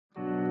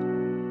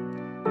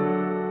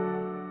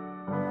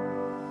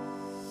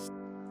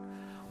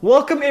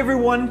Welcome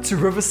everyone to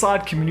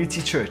Riverside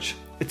Community Church.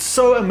 It's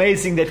so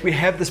amazing that we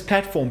have this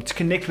platform to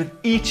connect with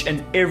each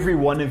and every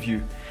one of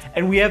you,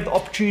 and we have the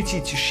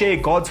opportunity to share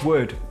God's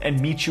word and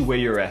meet you where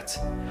you're at.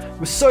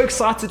 We're so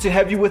excited to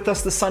have you with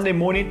us this Sunday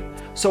morning,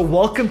 so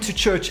welcome to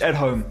Church at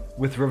Home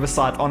with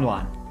Riverside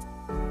Online.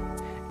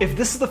 If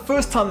this is the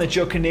first time that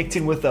you're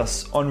connecting with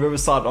us on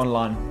Riverside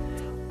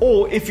Online,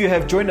 or if you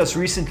have joined us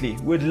recently,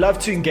 we'd love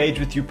to engage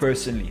with you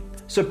personally.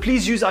 So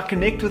please use our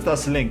Connect With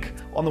Us link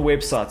on the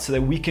website so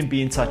that we can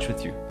be in touch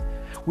with you.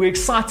 We're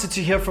excited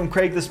to hear from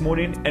Craig this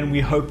morning, and we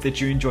hope that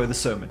you enjoy the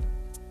sermon.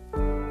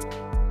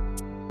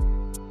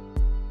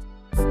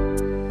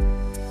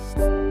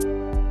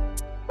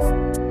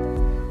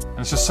 And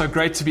it's just so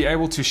great to be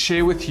able to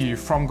share with you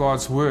from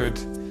God's Word.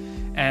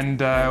 And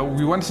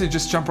we wanted to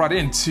just jump right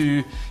in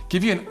to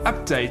give you an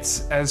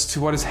update as to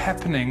what is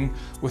happening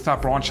with our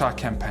Branch Out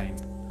campaign.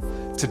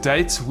 To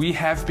date, we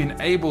have been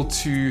able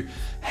to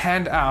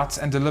hand out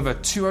and deliver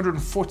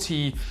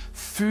 240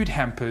 food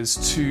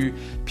hampers to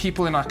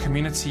people in our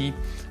community,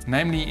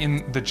 namely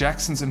in the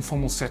Jackson's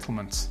informal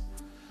settlement.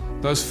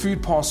 Those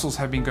food parcels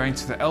have been going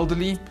to the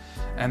elderly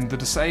and the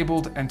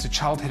disabled and to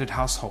child-headed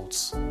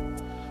households.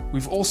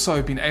 We've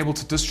also been able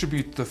to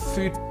distribute the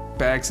food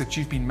bags that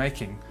you've been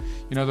making,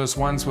 you know, those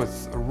ones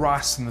with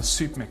rice and the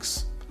soup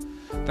mix.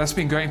 That's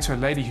been going to a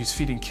lady who's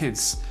feeding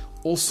kids,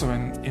 also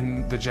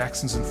in the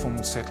Jackson's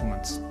informal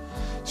settlement.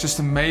 It's just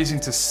amazing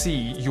to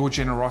see your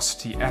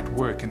generosity at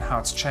work and how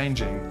it's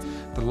changing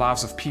the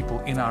lives of people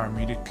in our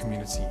immediate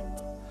community.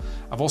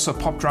 I've also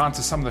popped around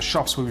to some of the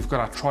shops where we've got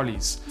our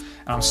trolleys,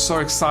 and I'm so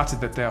excited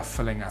that they are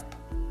filling up.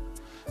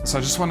 So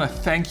I just want to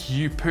thank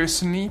you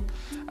personally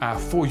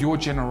for your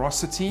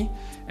generosity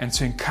and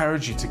to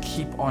encourage you to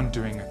keep on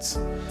doing it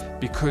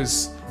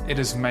because it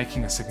is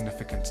making a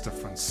significant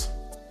difference.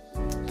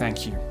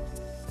 Thank you.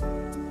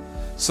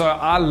 So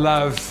I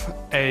love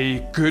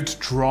a good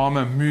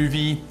drama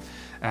movie,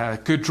 a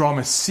good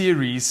drama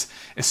series,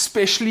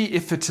 especially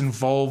if it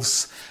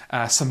involves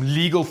some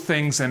legal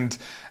things and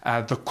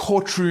the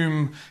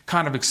courtroom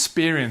kind of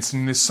experience.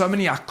 And there's so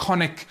many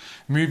iconic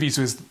movies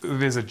where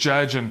there's a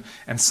judge and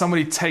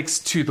somebody takes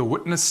to the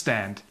witness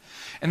stand.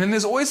 And then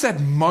there's always that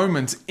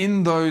moment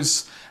in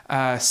those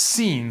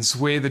scenes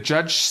where the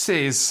judge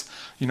says,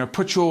 you know,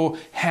 put your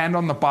hand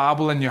on the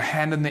Bible and your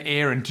hand in the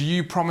air, and do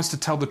you promise to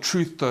tell the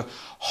truth, the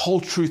whole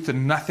truth,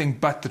 and nothing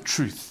but the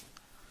truth?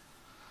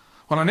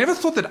 Well, I never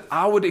thought that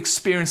I would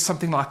experience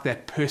something like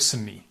that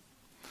personally.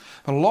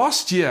 But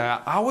last year,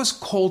 I was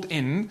called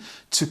in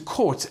to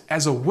court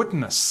as a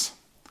witness.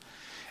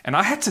 And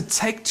I had to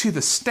take to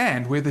the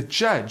stand where the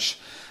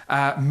judge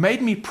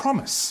made me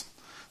promise.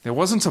 There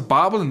wasn't a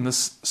Bible in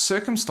this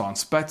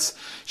circumstance, but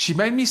she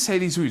made me say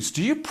these words: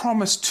 do you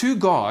promise to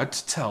God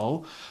to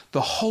tell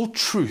the whole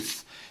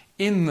truth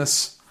in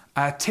this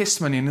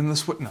testimony and in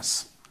this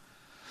witness?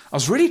 I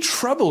was really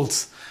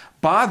troubled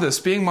by this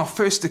being my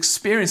first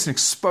experience and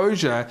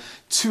exposure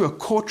to a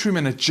courtroom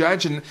and a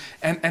judge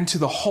and to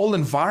the whole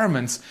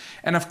environment.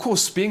 And of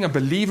course, being a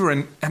believer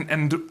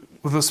and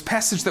this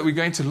passage that we're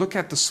going to look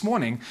at this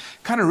morning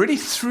kind of really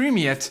threw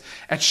me at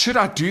should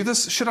I do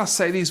this? Should I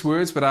say these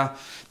words? But I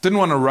didn't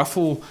want to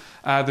ruffle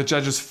the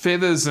judge's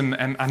feathers, and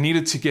I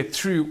needed to get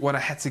through what I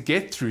had to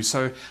get through.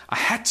 So I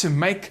had to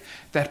make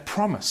that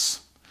promise.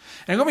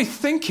 And it got me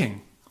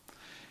thinking.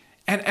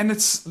 And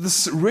it's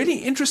this really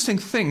interesting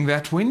thing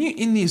that when you're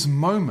in these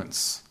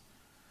moments,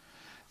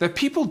 that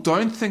people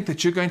don't think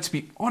that you're going to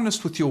be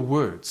honest with your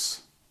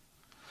words.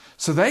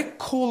 So they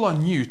call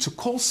on you to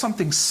call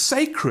something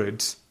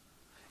sacred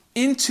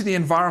into the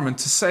environment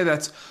to say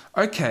that,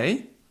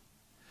 okay,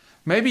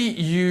 maybe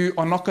you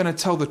are not going to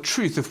tell the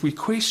truth if we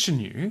question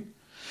you,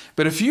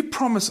 but if you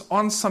promise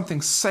on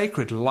something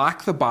sacred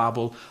like the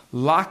Bible,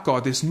 like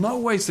God, there's no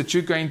ways that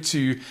you're going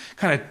to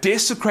kind of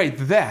desecrate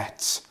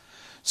that.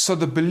 So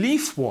the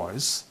belief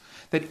was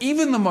that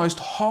even the most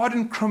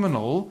hardened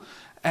criminal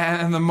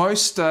and the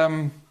most,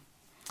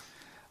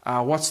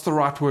 what's the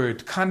right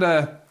word, kind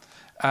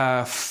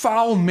of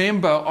foul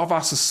member of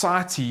our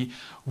society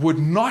would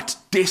not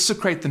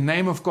desecrate the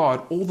name of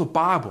God or the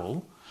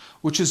Bible,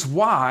 which is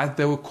why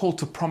they were called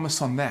to promise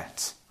on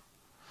that.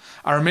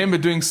 I remember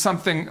doing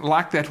something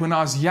like that when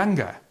I was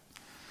younger.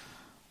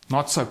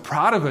 Not so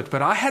proud of it,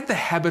 but I had the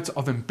habit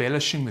of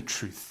embellishing the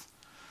truth,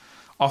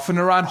 often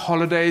around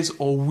holidays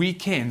or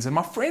weekends, and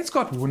my friends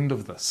got wind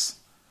of this.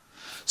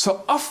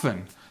 So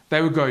often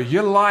they would go,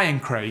 "You're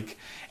lying, Craig,"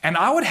 and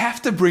I would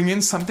have to bring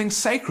in something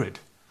sacred.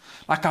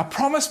 Like, I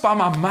promised by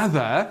my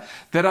mother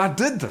that I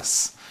did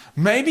this.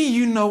 Maybe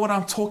you know what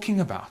I'm talking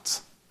about.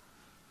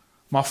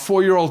 My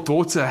 4-year-old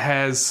daughter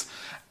has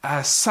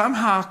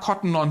somehow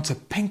cottoned on to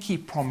pinky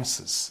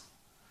promises.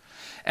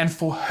 And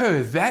for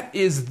her, that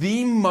is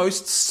the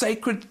most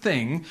sacred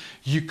thing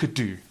you could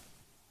do.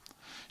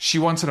 She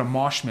wanted a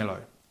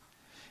marshmallow,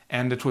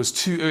 and it was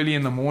too early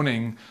in the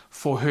morning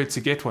for her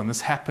to get one.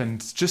 This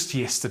happened just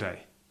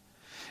yesterday.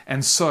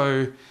 And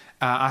so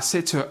I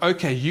said to her,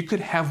 okay, you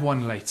could have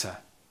one later.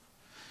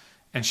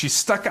 And she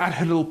stuck out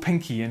her little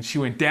pinky and she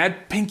went,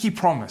 "Dad, pinky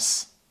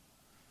promise."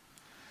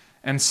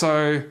 And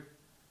so,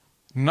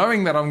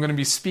 knowing that I'm going to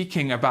be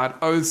speaking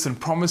about oaths and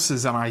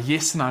promises and our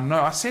yes and our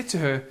no, I said to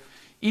her,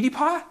 Edie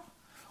Pie,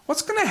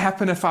 what's going to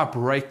happen if I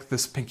break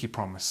this pinky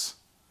promise?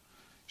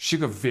 She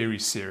got very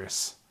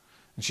serious.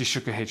 And she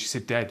shook her head. She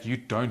said, Dad, you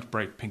don't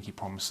break pinky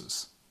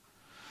promises.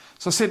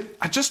 So I said,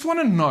 I just want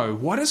to know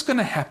what is going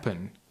to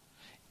happen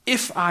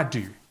if I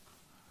do.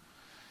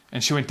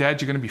 And she went,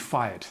 Dad, you're going to be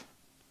fired.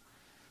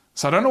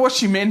 So I don't know what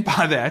she meant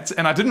by that,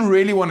 and I didn't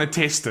really want to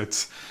test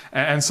it.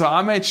 And so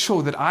I made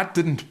sure that I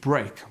didn't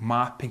break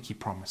my pinky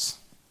promise.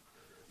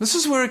 This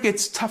is where it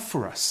gets tough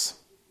for us.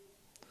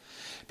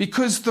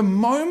 Because the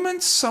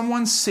moment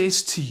someone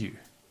says to you,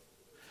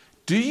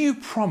 do you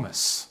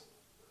promise?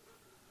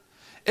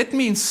 It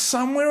means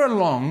somewhere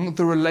along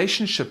the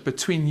relationship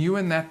between you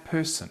and that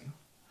person,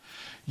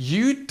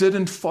 you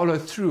didn't follow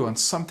through on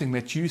something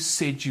that you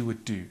said you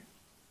would do.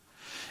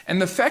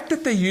 And the fact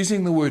that they're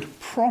using the word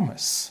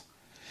promise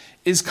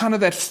is kind of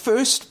that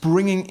first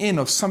bringing in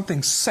of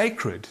something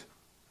sacred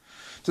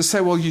to say,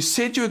 well, you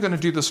said you were going to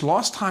do this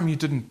last time, you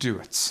didn't do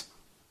it.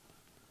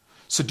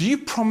 So do you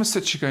promise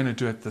that you're going to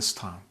do it this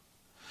time?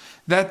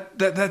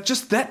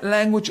 That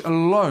language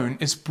alone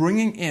is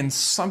bringing in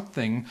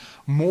something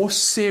more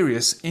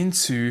serious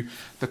into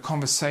the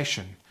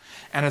conversation.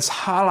 And it's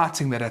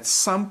highlighting that at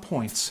some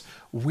point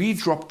we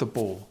drop the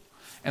ball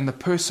and the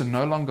person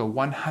no longer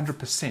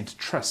 100%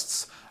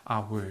 trusts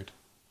our word.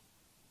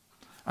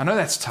 I know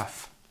that's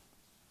tough.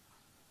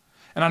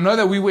 And I know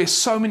that we wear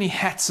so many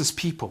hats as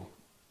people.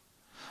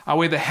 I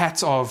wear the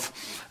hat of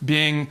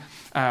being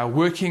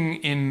working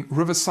in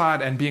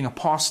Riverside and being a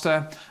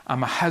pastor.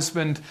 I'm a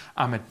husband,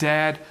 I'm a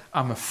dad,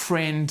 I'm a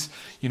friend.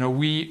 You know,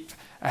 we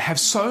have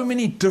so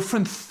many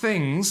different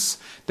things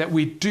that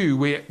we do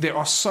where there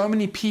are so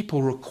many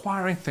people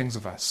requiring things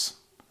of us.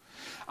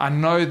 I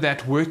know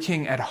that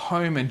working at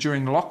home and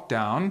during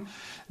lockdown,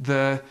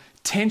 the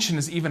tension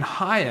is even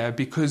higher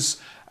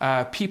because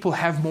people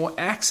have more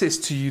access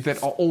to you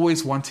that are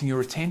always wanting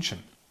your attention.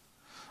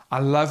 I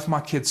love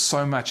my kids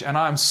so much, and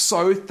I'm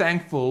so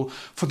thankful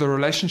for the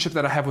relationship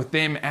that I have with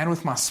them and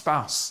with my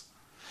spouse.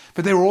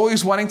 But they're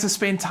always wanting to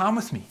spend time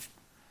with me.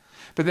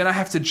 But then I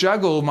have to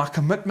juggle my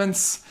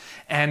commitments,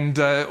 and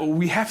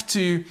we have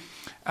to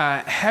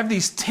have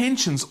these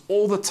tensions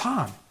all the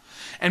time.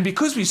 And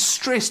because we're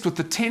stressed with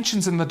the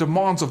tensions and the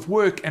demands of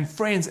work and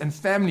friends and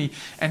family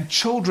and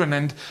children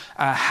and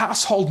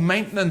household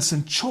maintenance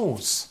and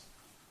chores,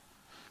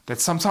 that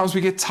sometimes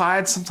we get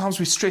tired, sometimes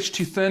we stretch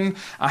too thin.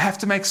 I have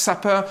to make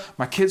supper,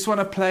 my kids want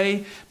to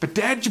play, but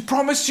Dad, you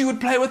promised you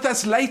would play with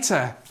us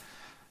later.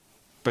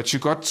 But you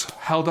got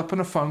held up in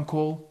a phone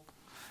call,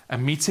 a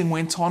meeting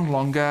went on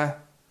longer.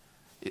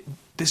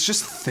 There's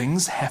just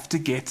things have to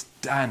get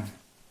done.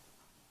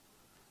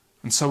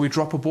 And so we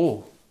drop a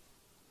ball.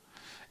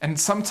 And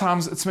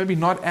sometimes it's maybe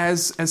not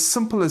as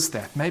simple as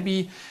that.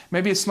 Maybe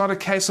it's not a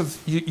case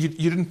of you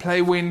didn't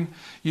play when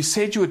you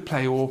said you would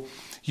play, or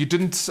you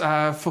didn't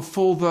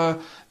fulfill the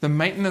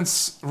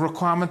maintenance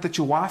requirement that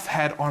your wife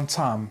had on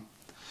time.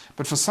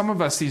 But for some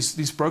of us,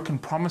 these broken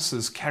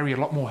promises carry a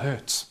lot more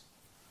hurt.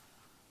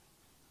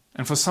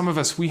 And for some of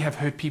us, we have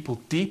hurt people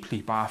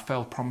deeply by our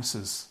failed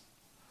promises.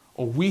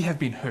 Or we have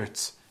been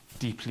hurt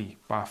deeply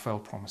by our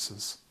failed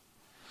promises.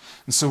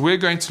 And so we're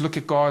going to look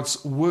at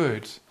God's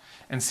word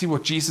and see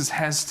what Jesus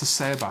has to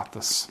say about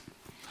this.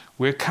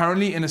 We're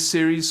currently in a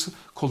series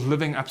called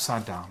Living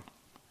Upside Down.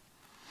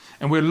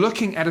 And we're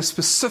looking at a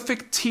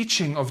specific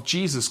teaching of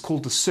Jesus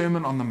called the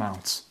Sermon on the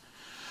Mount,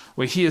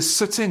 where he is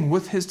sitting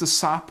with his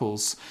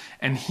disciples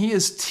and he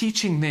is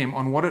teaching them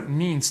on what it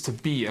means to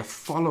be a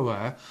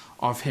follower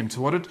of him,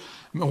 to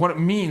what it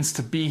means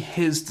to be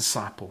his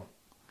disciple.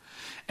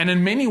 And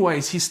in many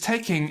ways, he's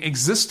taking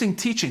existing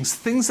teachings,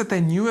 things that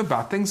they knew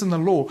about, things in the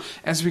law,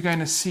 as we're going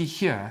to see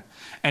here,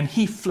 and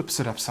he flips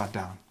it upside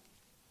down.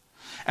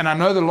 And I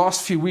know the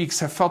last few weeks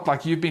have felt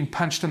like you've been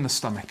punched in the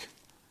stomach.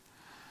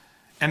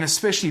 And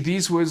especially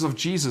these words of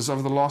Jesus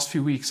over the last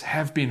few weeks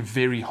have been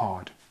very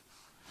hard.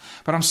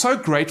 But I'm so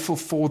grateful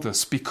for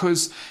this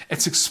because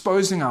it's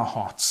exposing our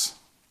hearts.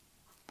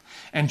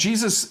 And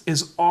Jesus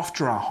is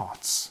after our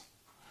hearts.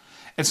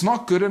 It's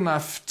not good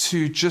enough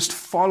to just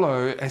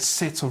follow a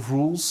set of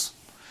rules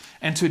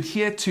and to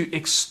adhere to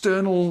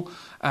external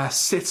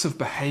sets of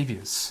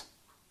behaviors.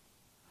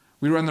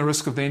 We run the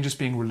risk of then just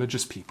being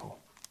religious people.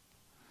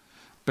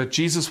 But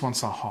Jesus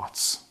wants our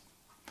hearts.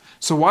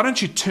 So why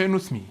don't you turn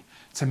with me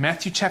to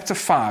Matthew chapter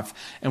 5,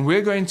 and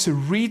we're going to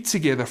read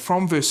together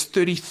from verse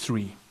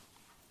 33.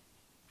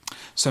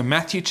 So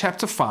Matthew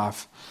chapter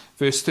 5,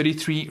 verse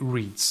 33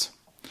 reads,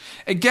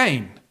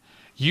 "Again,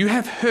 you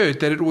have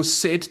heard that it was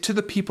said to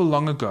the people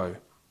long ago,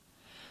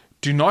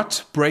 'Do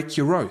not break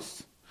your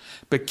oath,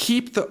 but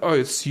keep the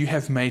oaths you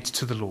have made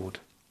to the Lord.'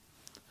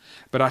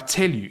 But I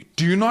tell you,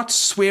 do not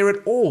swear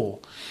at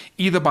all,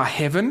 either by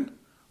heaven,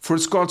 for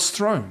it's God's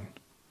throne,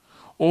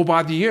 or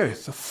by the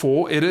earth,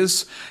 for it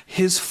is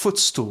his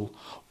footstool,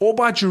 or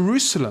by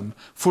Jerusalem,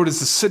 for it is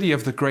the city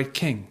of the great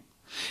king.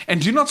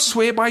 And do not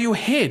swear by your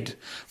head,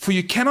 for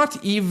you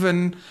cannot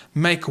even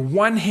make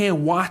one hair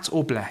white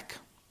or black.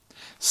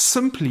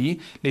 Simply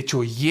let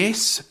your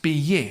yes be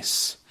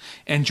yes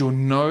and your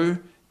no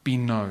be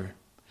no.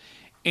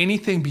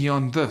 Anything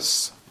beyond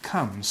this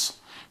comes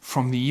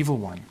from the evil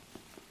one.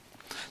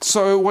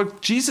 So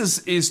what Jesus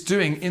is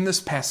doing in this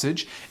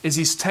passage is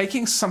he's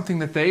taking something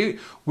that they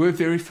were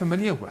very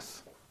familiar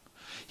with.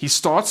 He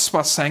starts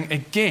by saying,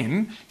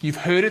 again, you've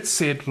heard it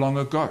said long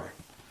ago.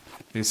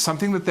 There's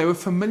something that they were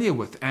familiar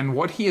with. And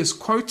what he is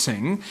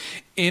quoting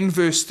in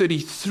verse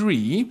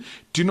 33,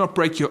 do not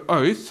break your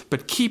oath,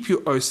 but keep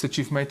your oaths that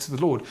you've made to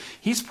the Lord.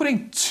 He's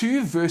putting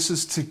two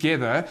verses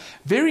together,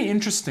 very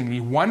interestingly,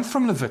 one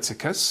from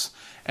Leviticus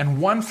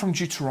and one from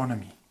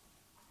Deuteronomy.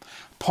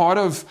 Part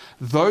of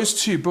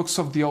those two books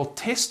of the Old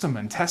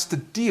Testament has to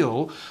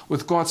deal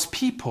with God's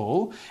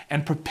people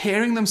and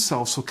preparing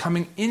themselves for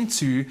coming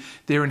into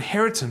their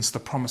inheritance, the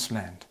promised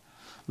land.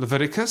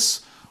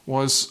 Leviticus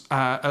was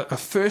a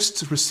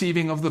first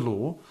receiving of the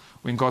law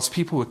when God's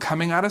people were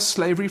coming out of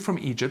slavery from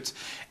Egypt,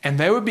 and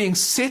they were being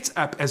set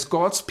up as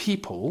God's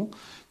people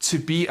to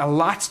be a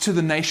light to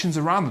the nations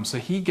around them. So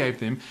he gave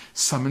them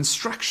some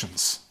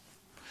instructions.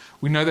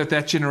 We know that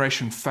that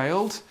generation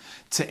failed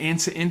to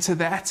enter into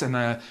that, and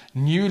a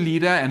new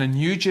leader and a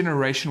new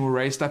generation were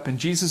raised up. And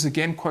Jesus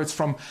again quotes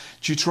from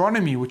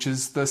Deuteronomy, which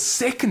is the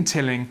second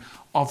telling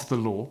of the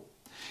law.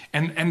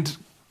 And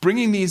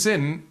bringing these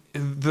in,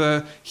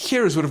 the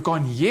hearers would have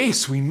gone,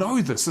 yes, we know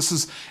this. This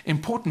is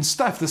important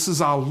stuff. This is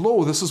our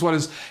law. This is what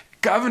has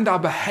governed our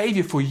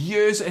behavior for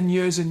years and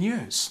years and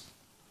years.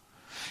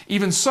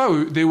 Even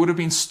so, there would have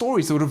been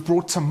stories that would have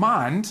brought to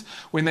mind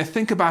when they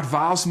think about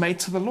vows made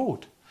to the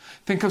Lord.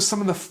 Think of some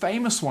of the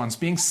famous ones,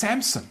 being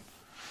Samson.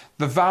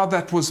 The vow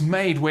that was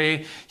made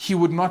where he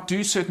would not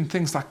do certain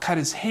things like cut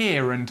his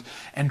hair and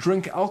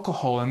drink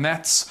alcohol. And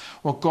that's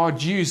what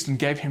God used and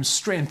gave him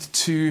strength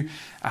to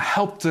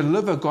help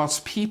deliver God's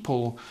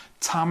people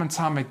time and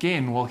time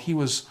again while he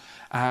was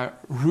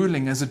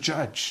ruling as a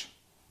judge.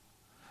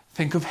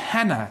 Think of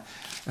Hannah,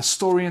 a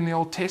story in the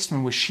Old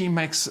Testament where she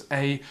makes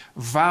a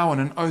vow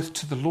and an oath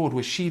to the Lord,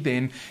 where she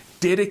then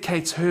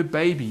dedicates her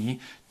baby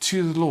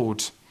to the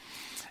Lord.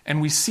 And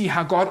we see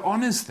how God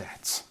honors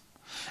that.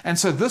 And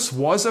so this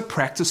was a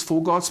practice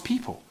for God's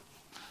people,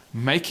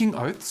 making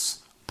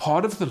oaths,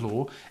 part of the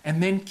law,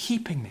 and then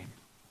keeping them.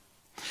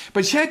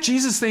 But here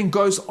Jesus then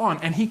goes on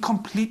and he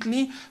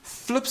completely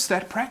flips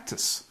that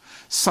practice,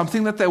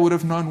 something that they would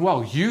have known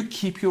well. You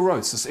keep your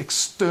oaths, this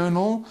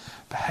external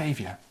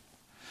behavior.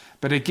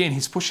 But again,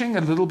 he's pushing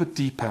a little bit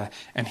deeper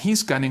and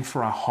he's gunning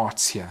for our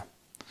hearts here.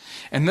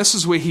 And this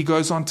is where he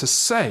goes on to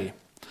say,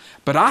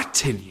 but I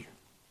tell you,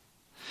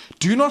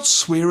 do not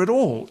swear at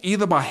all,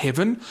 either by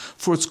heaven,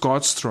 for it's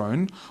God's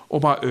throne, or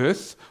by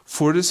earth,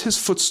 for it is his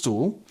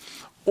footstool,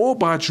 or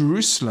by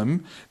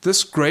Jerusalem,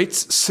 this great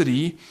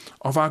city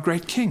of our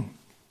great King.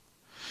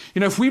 You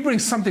know, if we bring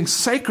something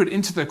sacred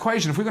into the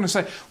equation, if we're going to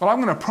say, well,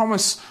 I'm going to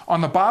promise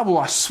on the Bible,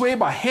 I swear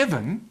by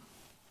heaven,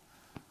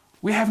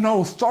 we have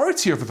no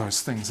authority over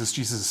those things, as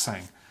Jesus is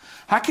saying.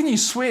 How can you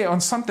swear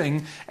on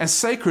something as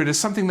sacred as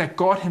something that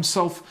God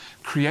himself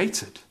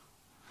created?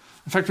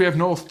 In fact, we have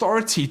no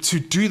authority to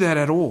do that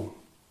at all.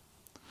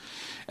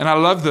 And I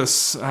love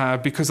this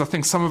because I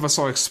think some of us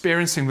are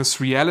experiencing this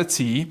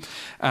reality,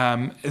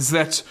 is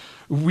that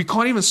we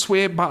can't even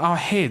swear by our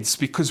heads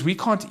because we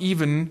can't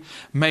even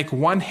make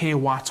one hair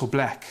white or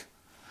black.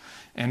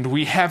 And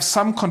we have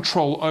some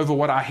control over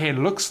what our hair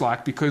looks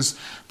like because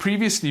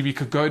previously we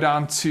could go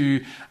down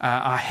to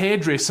our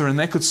hairdresser and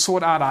they could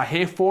sort out our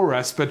hair for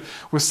us. But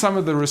with some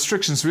of the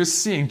restrictions, we're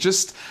seeing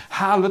just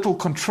how little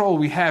control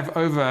we have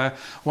over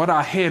what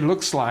our hair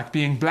looks like,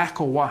 being black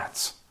or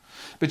white.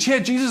 But here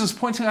Jesus is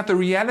pointing out the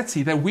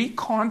reality that we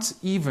can't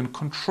even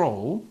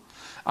control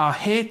our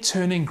hair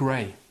turning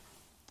grey.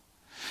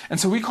 And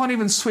so we can't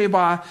even swear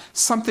by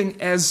something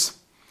as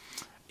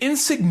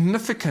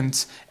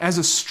insignificant as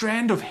a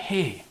strand of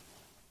hair.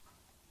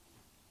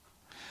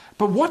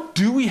 But what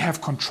do we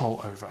have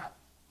control over?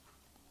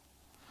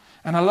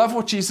 And I love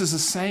what Jesus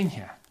is saying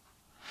here.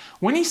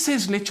 When he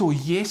says, let your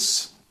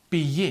yes be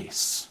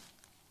yes,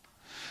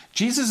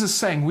 Jesus is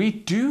saying we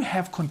do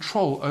have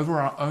control over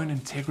our own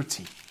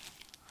integrity.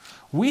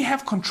 We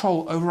have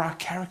control over our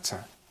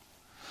character.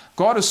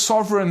 God is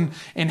sovereign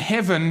in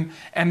heaven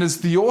and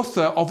is the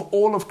author of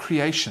all of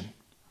creation.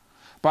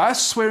 By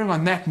us swearing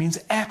on that means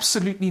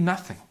absolutely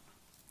nothing.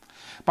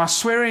 By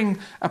swearing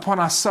upon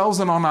ourselves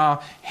and on our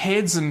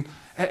heads, and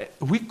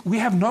we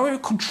have no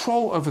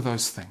control over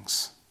those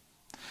things.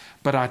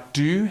 But I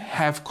do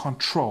have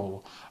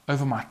control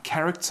over my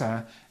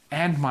character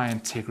and my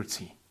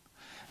integrity.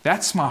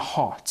 That's my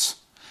heart.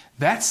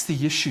 That's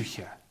the issue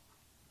here.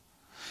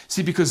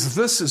 See, because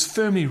this is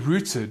firmly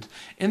rooted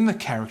in the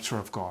character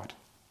of God.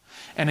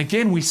 And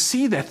again, we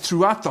see that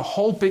throughout the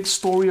whole big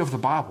story of the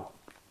Bible.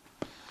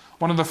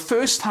 One of the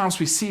first times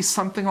we see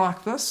something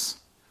like this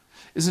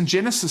is in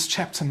Genesis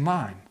chapter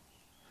 9.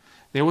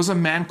 There was a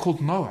man called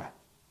Noah.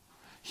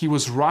 He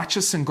was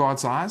righteous in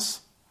God's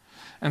eyes.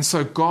 And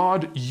so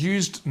God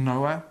used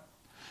Noah.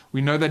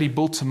 We know that he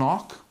built an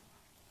ark.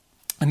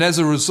 And as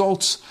a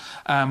result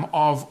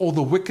of all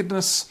the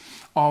wickedness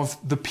of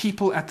the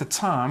people at the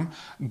time,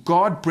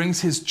 God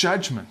brings his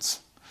judgment.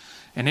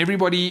 And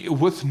everybody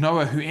with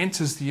Noah who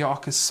enters the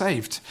ark is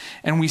saved.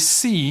 And we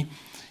see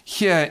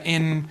here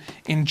in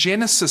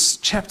Genesis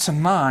chapter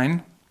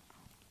 9,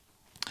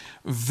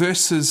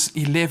 verses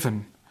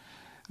 11,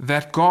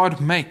 that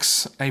God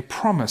makes a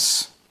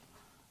promise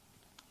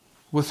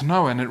with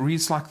Noah. And it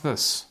reads like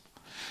this.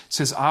 It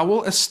says, I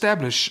will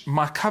establish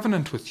my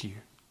covenant with you.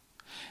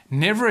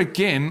 Never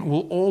again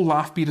will all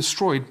life be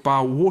destroyed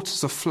by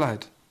waters of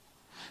flood.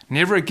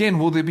 Never again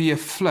will there be a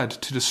flood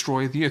to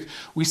destroy the earth.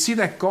 We see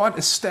that God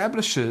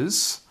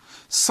establishes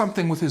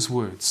something with his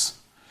words.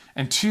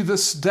 And to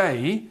this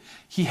day,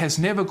 he has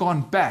never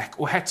gone back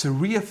or had to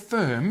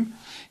reaffirm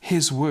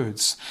his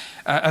words.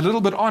 A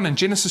little bit on in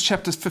Genesis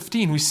chapter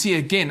 15, we see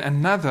again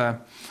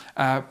another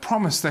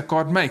promise that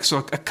God makes, or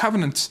a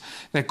covenant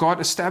that God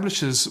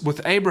establishes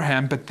with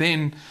Abraham, but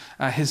then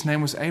his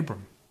name was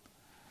Abram.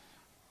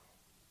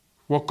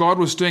 What God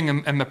was doing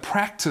and the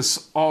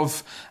practice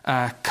of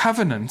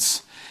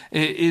covenants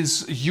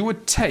is you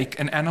would take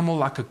an animal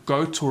like a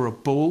goat or a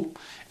bull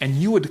and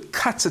you would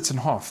cut it in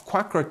half,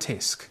 quite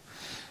grotesque.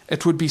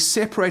 It would be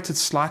separated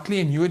slightly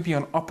and you would be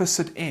on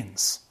opposite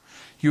ends.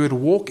 You would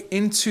walk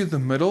into the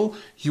middle,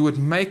 you would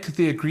make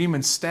the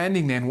agreement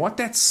standing there. And what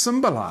that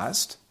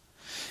symbolized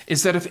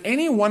is that if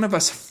any one of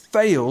us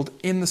failed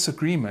in this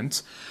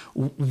agreement,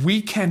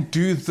 we can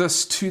do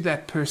this to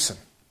that person.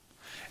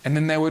 And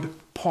then they would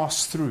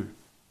pass through.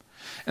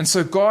 And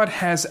so God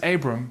has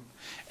Abram,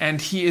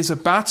 and he is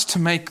about to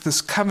make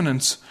this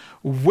covenant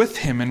with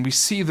him. And we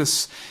see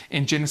this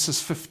in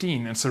Genesis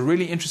 15. It's a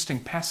really interesting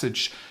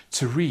passage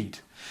to read.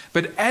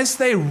 But as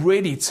they're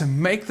ready to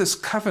make this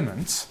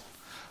covenant,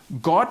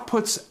 God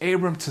puts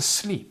Abram to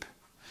sleep.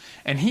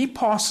 And he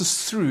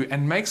passes through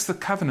and makes the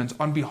covenant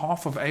on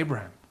behalf of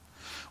Abraham.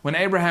 When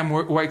Abraham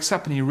wakes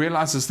up and he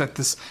realizes that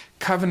this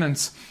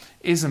covenant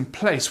is in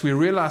place, we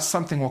realize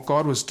something what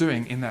God was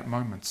doing in that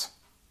moment.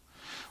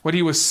 What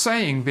he was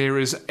saying there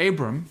is,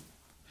 Abram,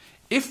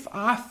 if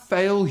I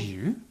fail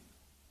you,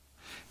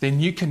 then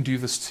you can do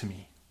this to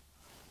me.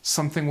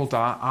 Something will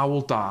die, I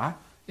will die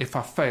if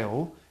I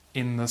fail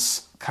in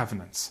this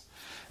covenant.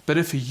 But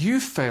if you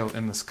fail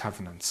in this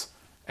covenant,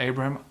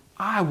 Abram,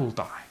 I will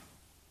die.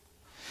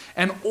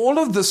 And all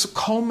of this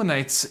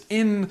culminates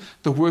in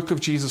the work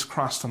of Jesus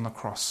Christ on the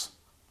cross.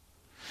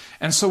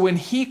 And so when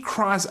he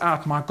cries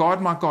out, my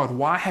God,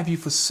 why have you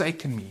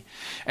forsaken me?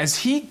 As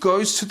he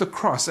goes to the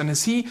cross and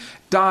as he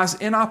dies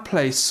in our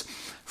place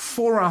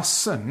for our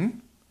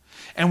sin,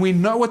 and we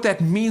know what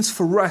that means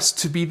for us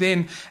to be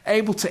then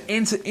able to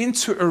enter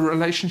into a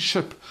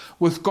relationship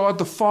with God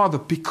the Father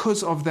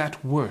because of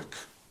that work.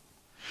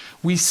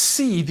 We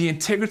see the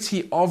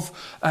integrity of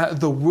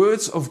the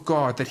words of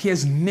God, that he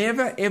has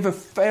never ever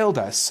failed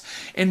us,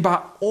 and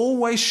by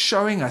always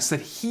showing us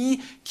that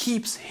he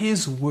keeps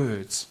his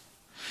words.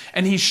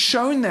 And he's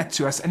shown that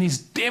to us, and he's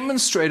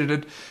demonstrated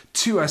it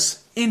to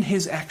us in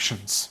his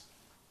actions.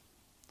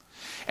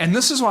 And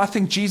this is why I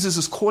think Jesus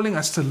is calling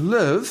us to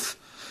live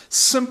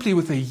simply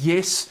with a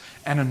yes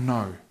and a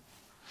no.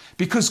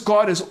 Because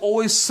God has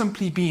always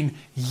simply been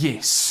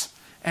yes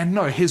and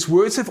no. His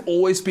words have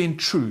always been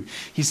true.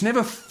 He's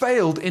never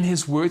failed in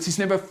his words. He's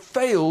never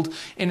failed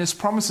in his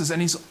promises.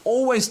 And he's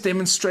always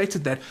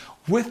demonstrated that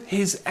with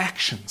his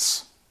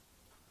actions.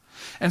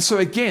 And so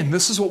again,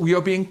 this is what we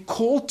are being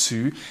called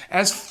to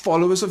as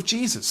followers of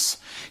Jesus.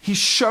 He's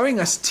showing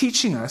us,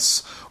 teaching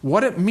us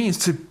what it means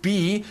to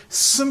be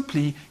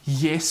simply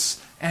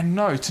yes and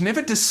no, to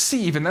never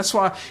deceive. And that's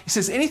why he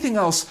says anything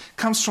else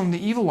comes from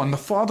the evil one, the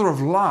father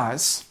of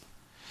lies,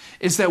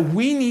 is that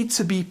we need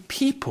to be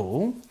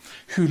people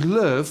who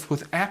live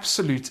with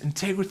absolute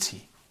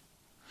integrity.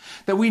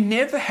 That we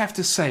never have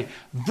to say,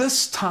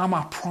 this time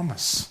I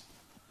promise.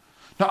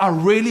 No, I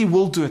really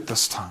will do it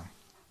this time.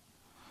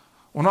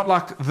 Or not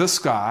like this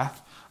guy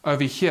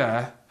over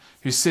here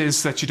who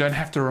says that you don't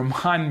have to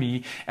remind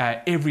me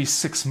every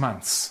 6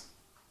 months.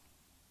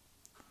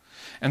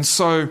 And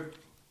so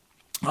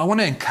I want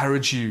to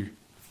encourage you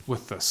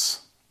with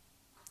this.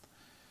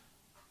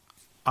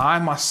 I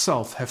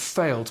myself have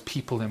failed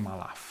people in my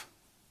life.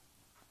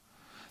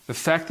 The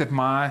fact that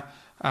my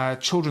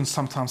children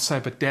sometimes say,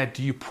 but Dad,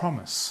 do you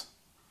promise?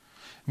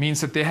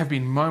 Means that there have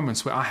been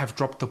moments where I have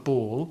dropped the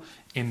ball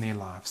in their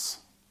lives.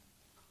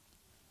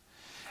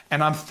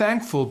 And I'm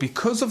thankful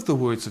because of the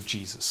words of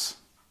Jesus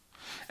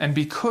and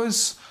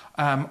because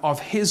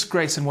of his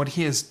grace and what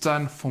he has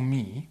done for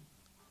me,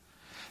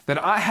 that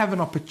I have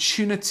an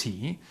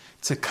opportunity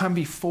to come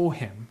before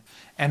him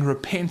and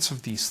repent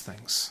of these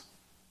things.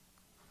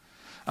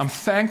 I'm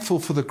thankful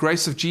for the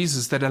grace of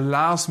Jesus that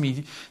allows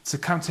me to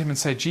come to him and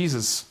say,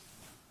 Jesus,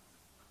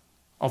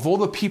 of all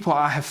the people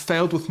I have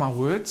failed with my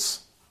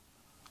words,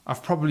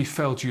 I've probably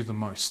failed you the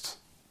most.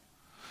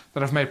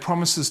 That I've made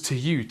promises to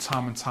you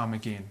time and time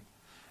again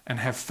and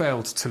have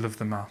failed to live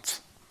them out.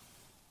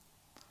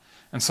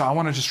 And so I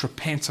want to just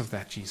repent of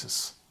that,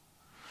 Jesus.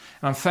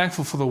 And I'm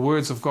thankful for the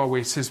words of God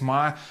where it says,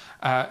 my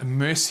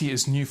mercy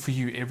is new for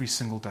you every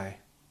single day.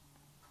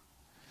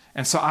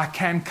 And so I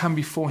can come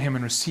before him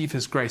and receive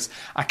his grace.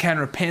 I can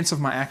repent of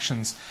my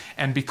actions.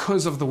 And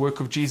because of the work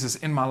of Jesus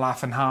in my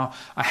life and how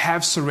I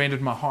have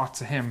surrendered my heart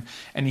to him,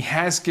 and he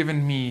has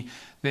given me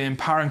the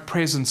empowering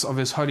presence of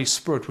his Holy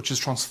Spirit, which is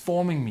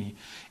transforming me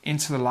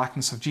into the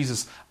likeness of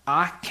Jesus,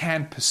 I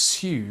can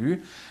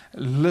pursue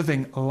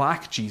living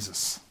like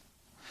Jesus.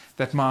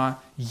 That my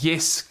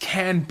yes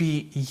can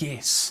be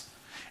yes,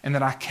 and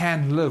that I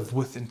can live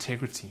with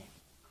integrity.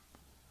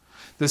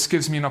 This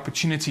gives me an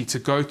opportunity to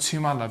go to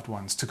my loved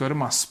ones, to go to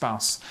my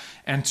spouse,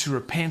 and to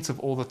repent of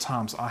all the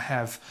times I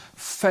have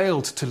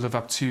failed to live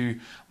up to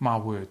my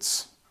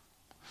words.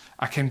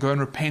 I can go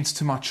and repent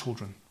to my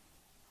children.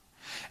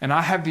 And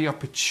I have the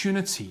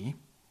opportunity,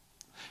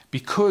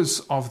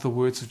 because of the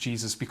words of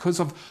Jesus, because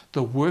of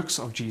the works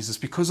of Jesus,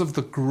 because of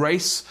the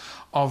grace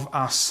of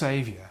our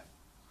Savior,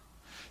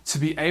 to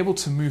be able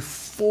to move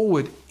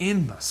forward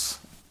in this.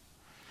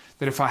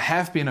 That if I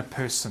have been a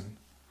person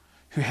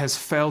who has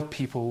failed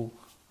people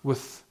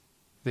with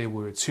their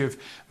words, who have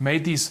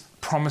made these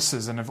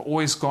promises and have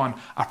always gone,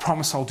 I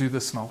promise I'll do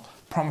this and I'll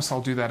promise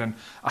I'll do that, and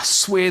I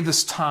swear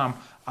this time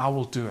I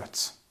will do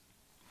it.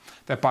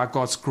 That by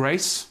God's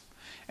grace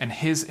and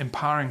his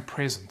empowering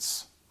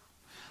presence,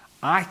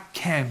 I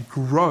can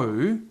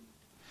grow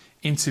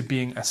into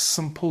being a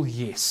simple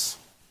yes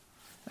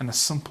and a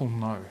simple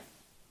no.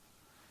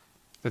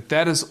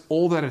 That is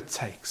all that it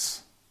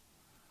takes,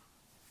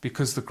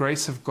 because the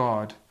grace of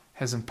God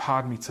has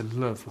empowered me to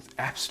live with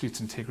absolute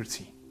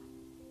integrity.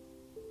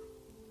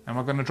 Am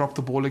I going to drop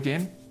the ball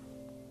again?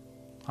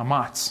 I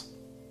might.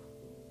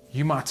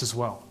 You might as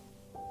well.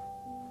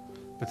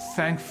 But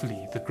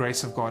thankfully, the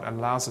grace of God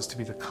allows us to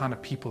be the kind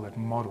of people that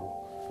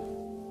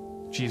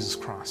model Jesus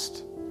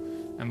Christ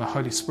and the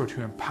Holy Spirit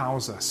who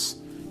empowers us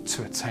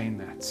to attain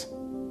that.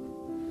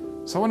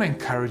 So I want to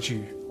encourage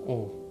you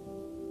all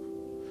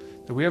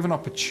that we have an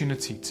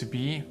opportunity to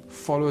be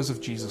followers of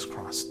Jesus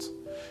Christ,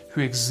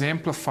 who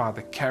exemplify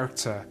the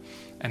character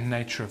and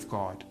nature of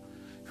God,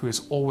 who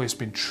has always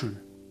been true.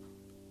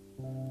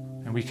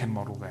 And we can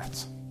model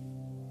that.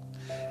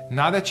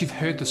 Now that you've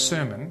heard the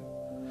sermon,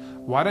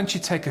 why don't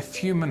you take a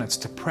few minutes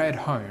to pray at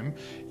home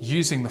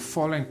using the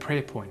following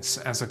prayer points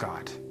as a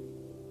guide.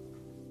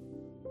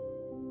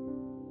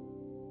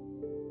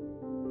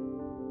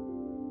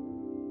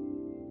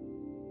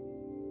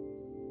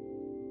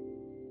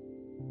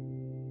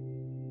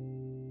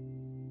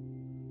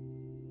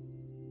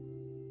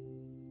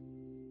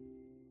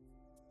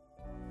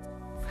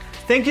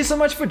 Thank you so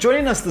much for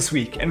joining us this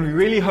week, and we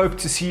really hope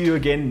to see you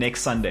again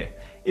next Sunday.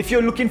 If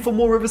you're looking for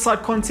more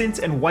Riverside content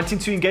and wanting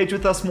to engage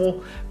with us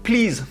more,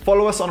 please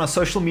follow us on our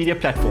social media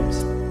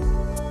platforms.